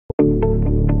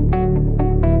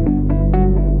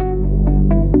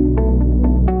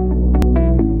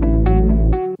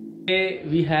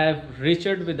have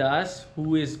Richard with us,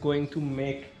 who is going to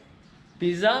make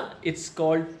pizza. It's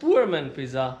called Poor Man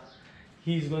Pizza.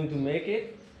 He's going to make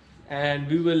it, and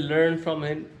we will learn from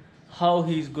him how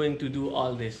he's going to do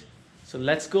all this. So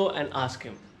let's go and ask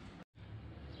him.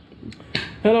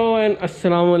 Hello and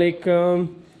अस्सलाम वालेकुम।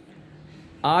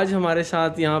 आज हमारे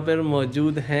साथ यहाँ पर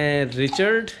मौजूद हैं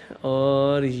Richard,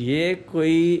 और ये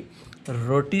कोई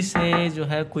रोटी से जो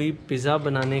है कोई पिज़्ज़ा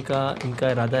बनाने का इनका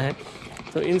इरादा है।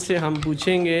 तो इनसे हम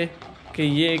पूछेंगे कि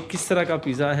ये किस तरह का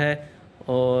पिज़्ज़ा है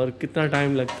और कितना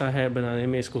टाइम लगता है बनाने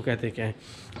में, इसको कहते क्या है।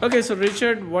 Okay, so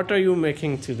Richard, what are you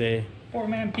making today? Poor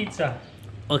man pizza.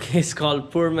 Okay, it's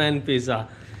called Poor Man Pizza.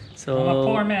 So I'm a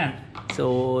poor man. So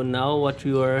now what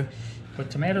you are... With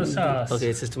tomato sauce. Okay,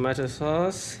 it's a tomato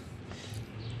sauce.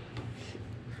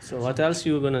 So what else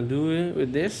you gonna do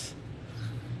with this?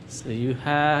 So you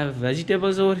have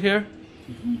vegetables over here.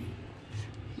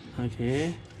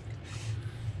 Okay.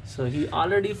 So he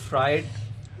already fried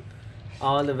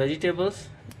all the vegetables,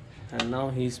 and now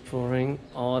he's pouring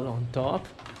all on top.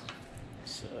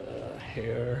 So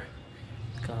here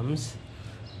comes.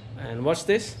 And what's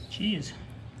this? Cheese.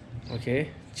 Okay,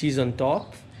 cheese on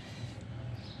top.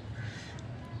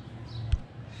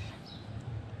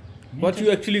 What do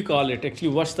you actually call it?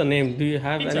 Actually, what's the name? Do you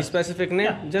have Pizza. any specific name?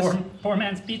 Yeah, Just poor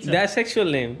man's pizza. that's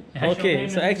actual name. Okay, name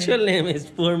so is- actual name is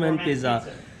Poor Man man's Pizza.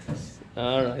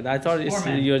 All right, I thought Poor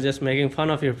man. you're just making fun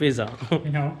of your pizza.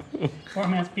 You know, poor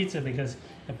man's pizza, because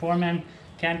the poor man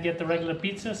can't get the regular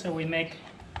pizza, so we make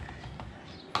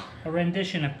a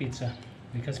rendition of pizza.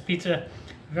 Because pizza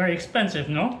very expensive,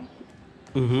 no?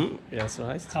 Yes,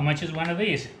 right. How much is one of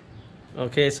these?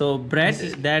 Okay, so bread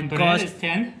that bread cost is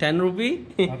 10. 10 rupee.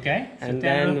 Okay. So And 10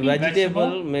 then rupee,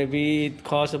 vegetable maybe it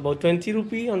costs about 20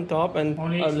 rupee on top, and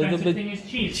Only a little expensive bit thing is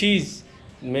cheese. cheese,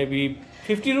 maybe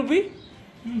 50 rupee.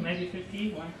 Maybe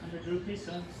 50, 100 rupees,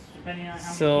 so depending on how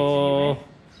many So pizza you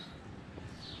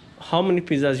make. how many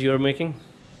pizzas you're making?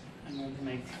 I'm going to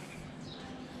make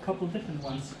a couple different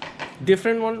ones.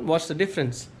 Different one? What's the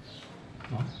difference?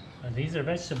 These are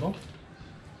vegetable.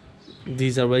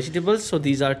 These are vegetables, so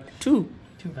these are two.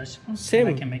 Two vegetables. Same.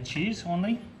 I can make cheese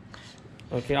only.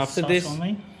 Okay, after Sauce this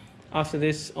only. after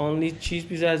this only cheese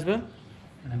pizza as well.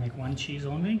 And I make one cheese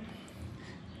only.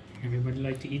 Everybody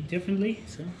like to eat differently,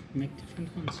 so make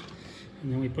different ones.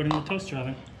 And then we put in the toaster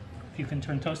oven. If you can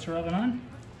turn toaster oven on.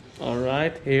 All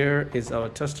right, here is our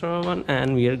toaster oven,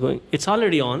 and we are going. It's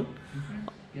already on.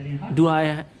 Getting hot. Do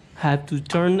I have to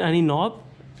turn any knob?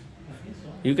 I think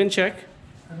so. You can check.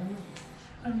 I don't know.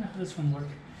 I don't know how this one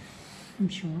works. I'm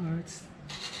sure it's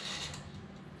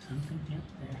something. Yep,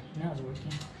 there. Now it's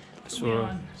working. So- We're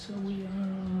on. So we are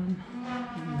on.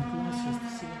 Give me the glasses to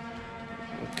see.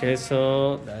 Okay, so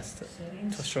that's the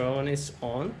Settings. toaster oven is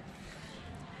on.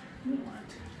 We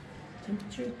want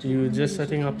temperature. You just 200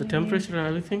 setting up the okay. temperature and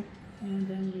everything. And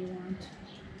then we want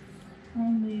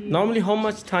only. Normally, how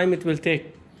much time it will take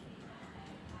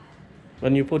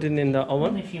when you put it in the oven?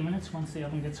 Only a few minutes once the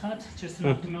oven gets hot, just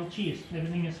enough to melt cheese.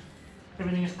 Everything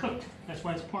is cooked. That's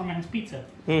why it's poor man's pizza.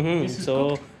 This is So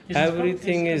cooked. This is cooked.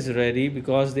 everything This is ready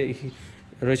because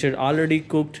Richard already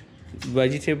cooked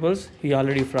vegetables. He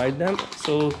already fried them,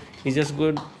 so he's just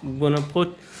gonna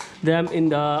put them in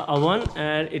the oven,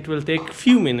 and it will take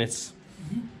few minutes.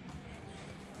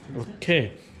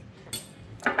 Okay.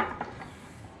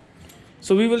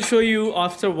 So we will show you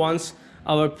after, once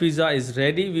our pizza is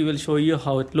ready, we will show you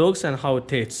how it looks and how it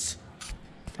tastes.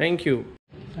 Thank you.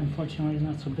 Unfortunately, it's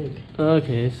not so big.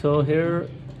 Okay, so here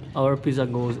our pizza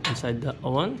goes inside the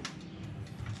oven.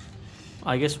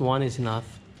 I guess one is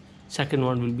enough. Second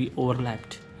one will be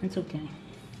overlapped. It's okay.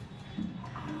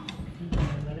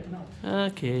 Let it melt.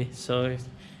 Okay, so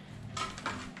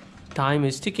time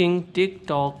is ticking. Tick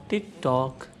tock, tick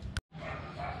tock.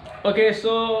 Okay,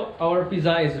 so our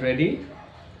pizza is ready,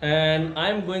 and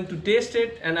I'm going to taste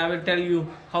it, and I will tell you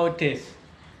how it tastes.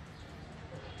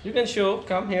 You can show,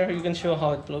 come here, you can show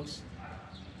how it looks.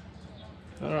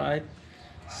 All right,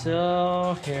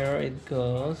 so here it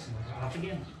goes. Off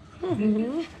again.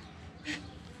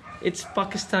 It's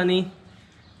Pakistani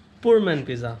Poor Man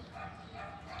pizza.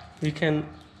 You can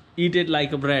eat it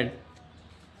like a bread.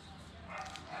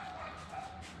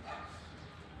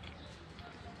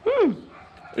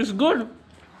 It's good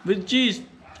with cheese.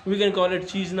 We can call it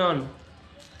cheese naan.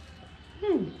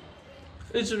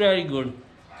 It's very good.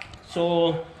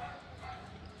 So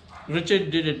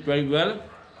Richard did it very well,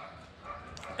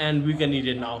 and we can eat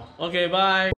it now. Okay,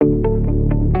 bye.